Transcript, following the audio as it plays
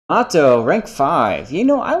Yamato, rank 5. You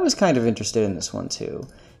know, I was kind of interested in this one too.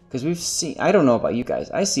 Because we've seen, I don't know about you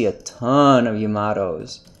guys, I see a ton of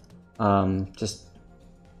Yamatos just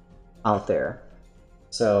out there.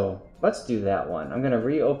 So let's do that one. I'm going to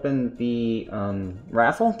reopen the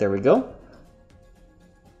raffle. There we go.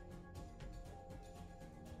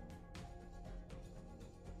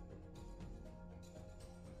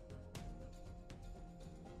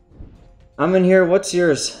 I'm in here. What's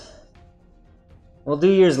yours? We'll do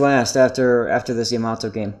yours last after this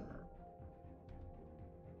Yamato game.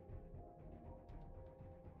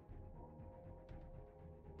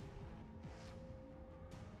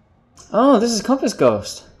 Oh, this is Compass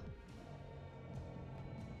Ghost.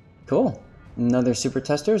 Cool. Another super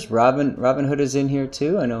testers. Robin Hood is in here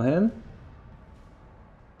too. I know him.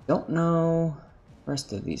 Don't know the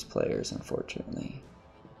rest of these players, unfortunately.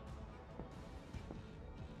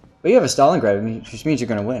 But you have a Stalingrad, which means you're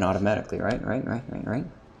going to win automatically, right? Right.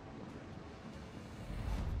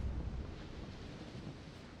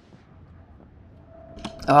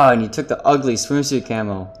 Oh, and you took the ugly swimsuit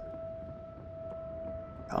camo.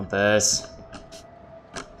 Compass.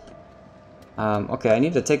 Okay, I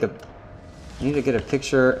need to get a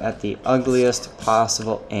picture at the ugliest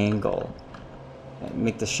possible angle and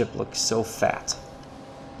make the ship look so fat.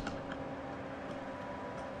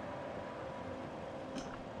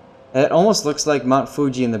 It almost looks like Mount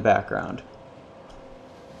Fuji in the background.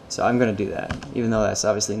 So I'm gonna do that, even though that's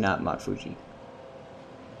obviously not Mount Fuji.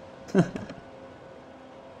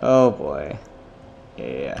 Oh boy.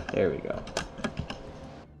 Yeah, there we go.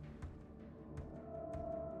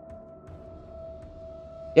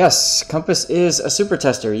 Yes, Compass is a super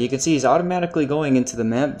tester. You can see he's automatically going into the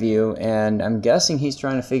map view, and I'm guessing he's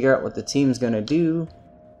trying to figure out what the team's gonna do.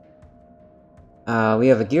 We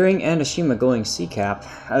have a Gearing and a Shima going C-cap.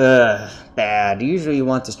 Bad. Usually you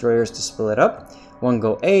want destroyers to split up. One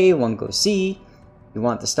go A, one go C. You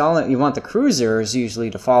want the cruisers usually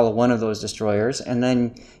to follow one of those destroyers, and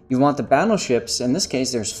then you want the battleships. In this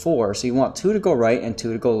case, there's 4, so you want 2 to go right and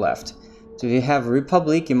 2 to go left. So you have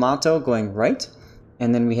Republic Yamato going right,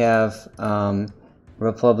 and then we have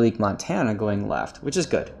Republic Montana going left, which is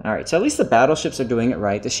good. All right, so at least the battleships are doing it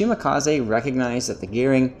right. The Shimakaze recognized that the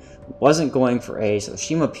Gearing wasn't going for A, so the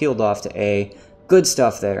Shima peeled off to A. Good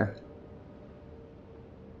stuff there.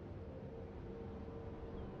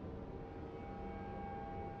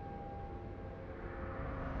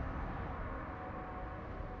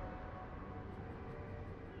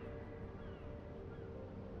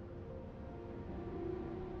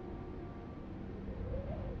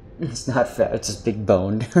 It's not fat, it's just big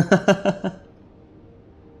boned.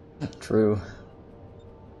 True.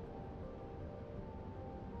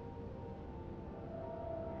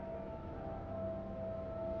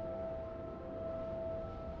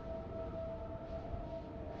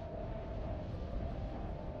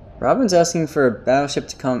 Robin's asking for a battleship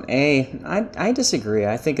to come A. I disagree.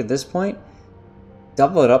 I think at this point,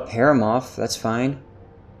 double it up, pair them off. That's fine.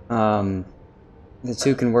 The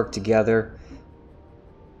two can work together.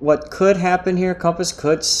 What could happen here, Compass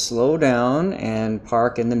could slow down and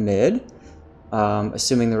park in the mid,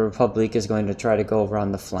 assuming the Republic is going to try to go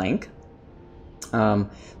around the flank. But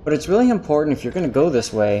it's really important if you're going to go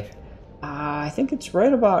this way. I think it's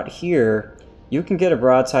right about here. You can get a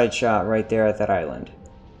broadside shot right there at that island.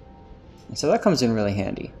 And so that comes in really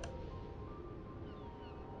handy.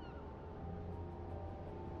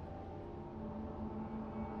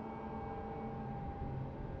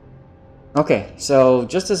 Okay, so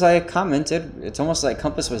just as I commented, it's almost like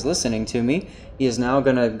Compass was listening to me. He is now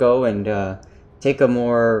going to go and take a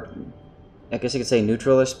more, I guess you could say,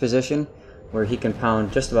 neutralist position, where he can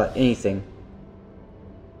pound just about anything.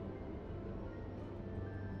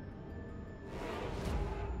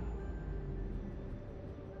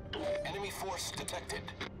 Enemy force detected.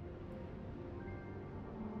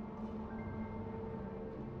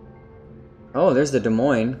 Oh, there's the Des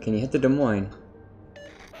Moines. Can you hit the Des Moines?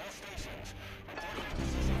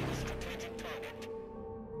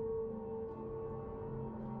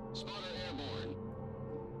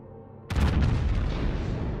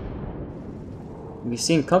 We've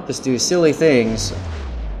seen Compass do silly things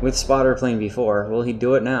with spotter plane before. Will he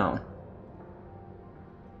do it now?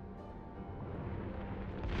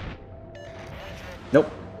 Nope.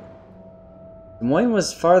 Des Moines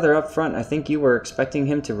was farther up front. I think you were expecting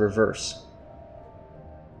him to reverse.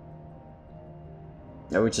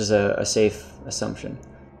 Which is a safe assumption.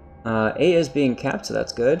 A is being capped, so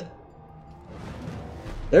that's good.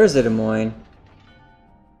 There's the Des Moines.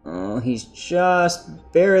 Oh, he's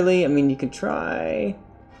just barely. I mean, you can try.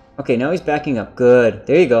 Okay, now he's backing up. Good.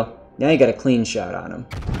 There you go. Now you got a clean shot on him.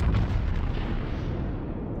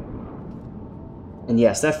 And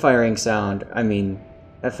yes, that firing sound, I mean,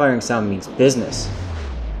 that firing sound means business.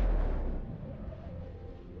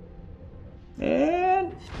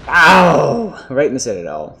 And... ow! Right in the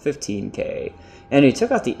Citadel. 15k. And he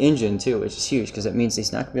took out the engine too, which is huge, because it means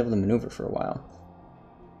he's not going to be able to maneuver for a while.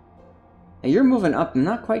 Now you're moving up. I'm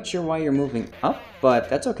not quite sure why you're moving up, but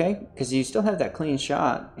that's okay, because you still have that clean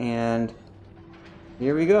shot. And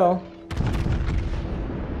here we go.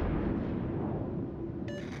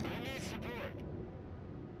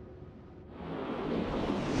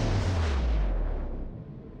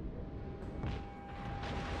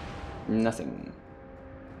 Nothing.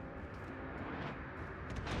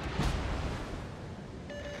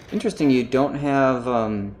 Interesting, you don't have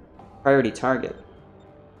priority target.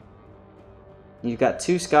 You've got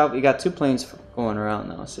two planes going around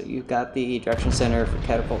now, so you've got the direction center for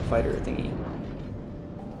catapult fighter thingy.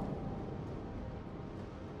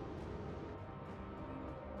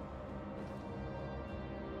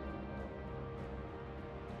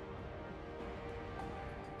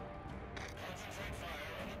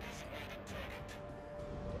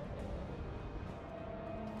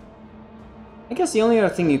 I guess the only other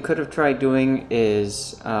thing you could have tried doing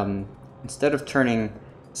is, instead of turning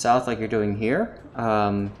south like you're doing here,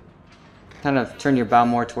 kind of turn your bow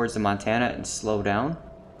more towards the Montana and slow down.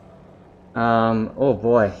 Oh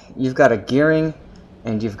boy, you've got a Gearing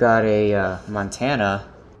and you've got a Montana.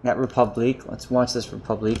 That Republic, let's watch this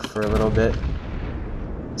Republic for a little bit.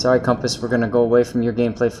 Sorry Compass, we're going to go away from your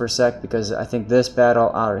gameplay for a sec, because I think this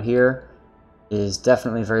battle out of here is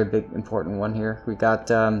definitely a very big, important one here. We got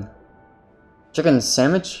Chicken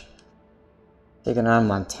Sandwich taking on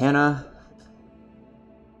Montana.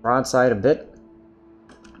 Broadside a bit.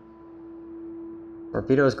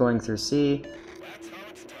 Torpedoes going through C.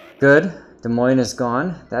 Good. Des Moines is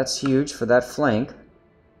gone. That's huge for that flank.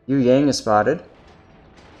 Yu Yang is spotted.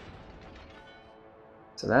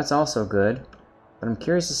 So that's also good. But I'm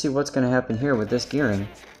curious to see what's going to happen here with this Gearing.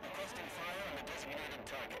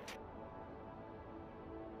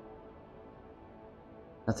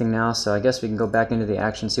 Nothing now, so I guess we can go back into the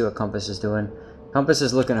action, see what Compass is doing. Compass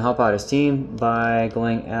is looking to help out his team by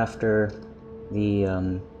going after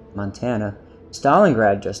the Montana.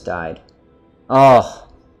 Stalingrad just died. Oh.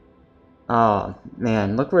 Oh,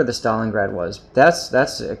 man, look where the Stalingrad was.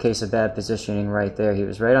 That's a case of bad positioning right there. He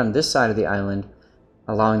was right on this side of the island,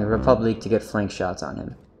 allowing the Republic to get flank shots on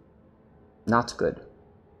him. Not good.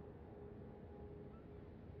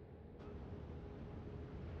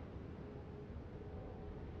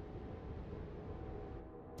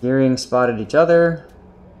 Gearing spotted each other.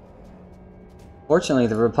 Fortunately,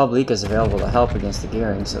 the Republic is available to help against the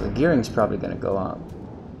Gearing, so the Gearing's probably going to go up.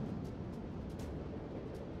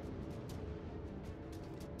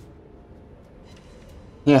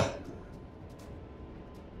 Yeah.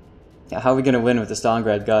 How are we going to win with the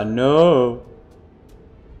Stalingrad God? No!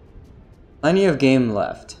 Plenty of game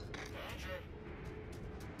left.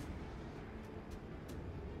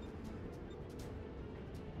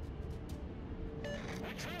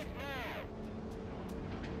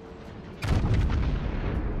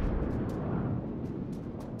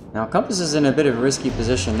 Now Compass is in a bit of a risky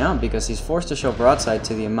position now because he's forced to show broadside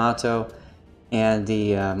to the Yamato and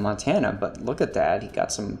the Montana, but look at that, he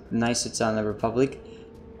got some nice hits on the Republic.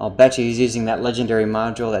 I'll bet you he's using that legendary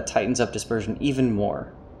module that tightens up dispersion even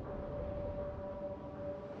more.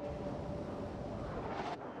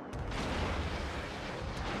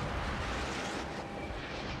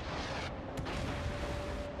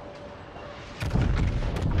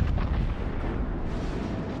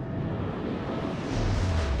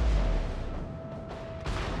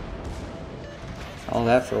 All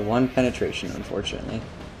that for one penetration, unfortunately.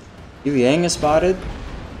 Yu Yang is spotted.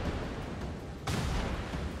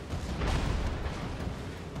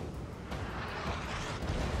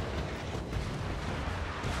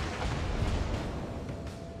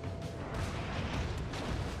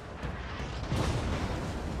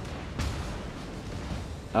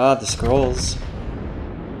 Ah, the scrolls.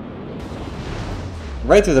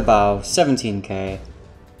 Right through the bow, 17k.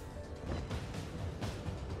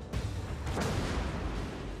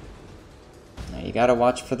 You gotta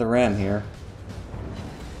watch for the ram here.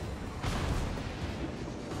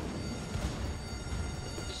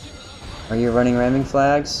 Are you running ramming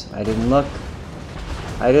flags? I didn't look.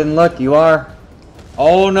 I didn't look. You are.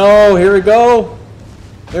 Oh no! Here we go!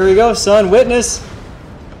 Here we go, son. Witness!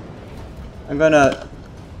 I'm gonna...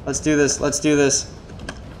 Let's do this. Let's do this.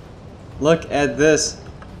 Look at this.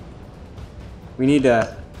 We need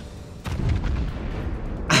to...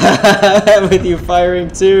 With you firing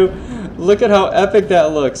too. Look at how epic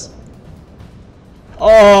that looks.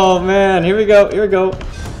 Oh man, here we go, here we go.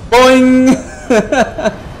 Boing!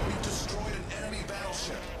 We've destroyed an enemy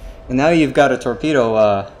battleship. And now you've got a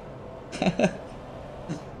torpedo,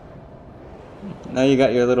 now you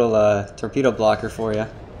got your little, torpedo blocker for you.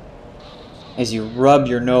 As you rub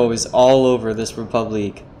your nose all over this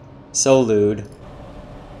Republic. So lewd.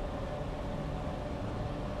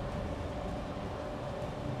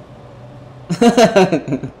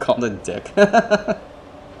 Called a dick.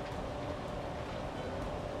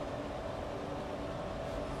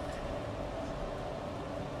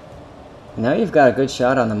 Now you've got a good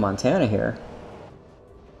shot on the Montana here.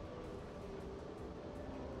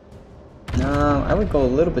 No, I would go a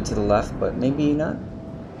little bit to the left, but maybe not.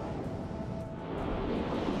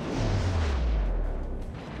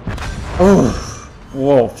 Oh,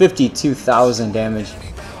 whoa, 52,000 damage.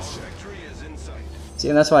 Victory is in sight. See,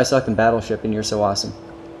 and that's why I suck in Battleship, and you're so awesome.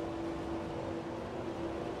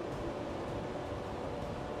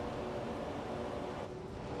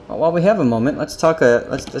 Well, while we have a moment, let's talk.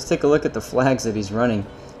 Let's take a look at the flags that he's running.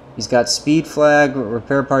 He's got speed flag,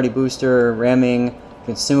 repair party booster, ramming,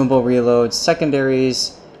 consumable reloads,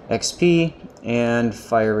 secondaries, XP, and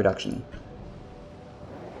fire reduction.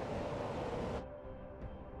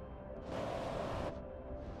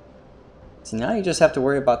 So now you just have to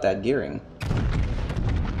worry about that gearing.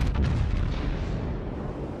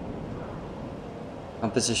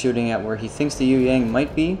 Compass is shooting at where he thinks the Yu Yang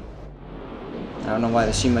might be. I don't know why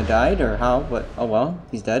the Shima died or how, but oh well,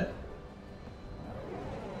 he's dead.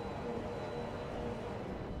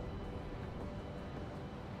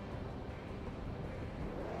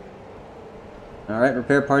 Alright,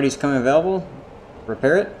 repair party's coming available.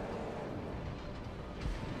 Repair it.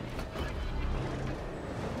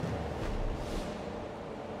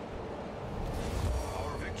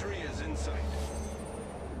 Our victory is in sight.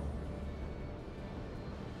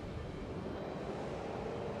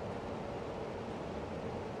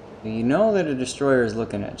 You know that a destroyer is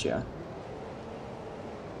looking at you.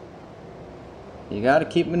 You gotta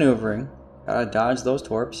keep maneuvering. Gotta dodge those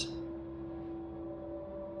torps.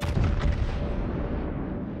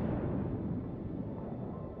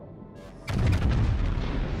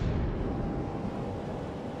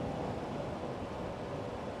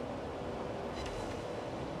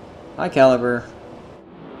 High caliber.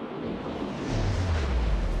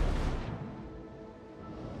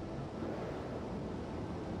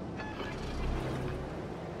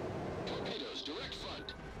 Torpedoes, direct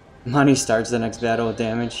front. Money starts the next battle with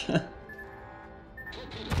damage. Torpedoes,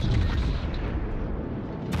 direct front.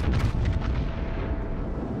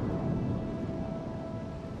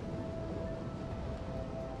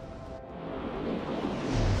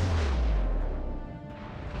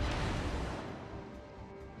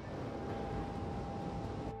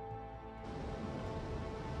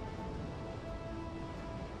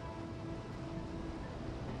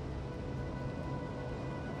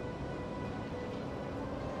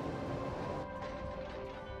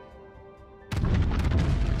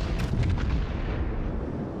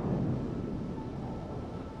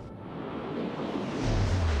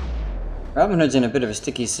 Robin Hood's in a bit of a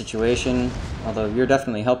sticky situation, although you're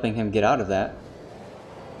definitely helping him get out of that.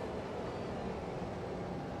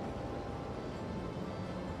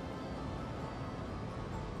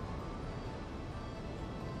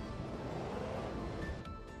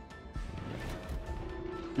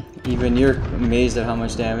 Even you're amazed at how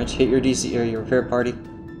much damage. Hit your DC or your repair party.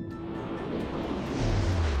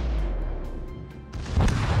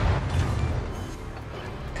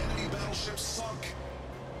 Enemy battleship sunk.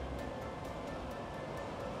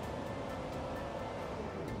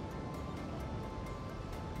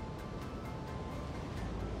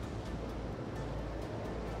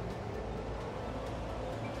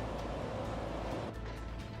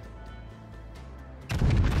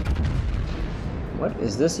 What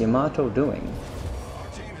is this Yamato doing? Our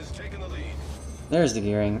team has taken the lead. There's the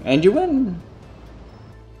gearing, and you win!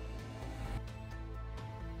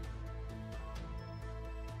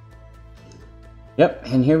 Yep,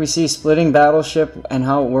 and here we see splitting battleship and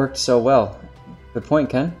how it worked so well. Good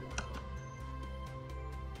point, Ken.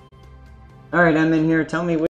 Alright, I'm in here. Tell me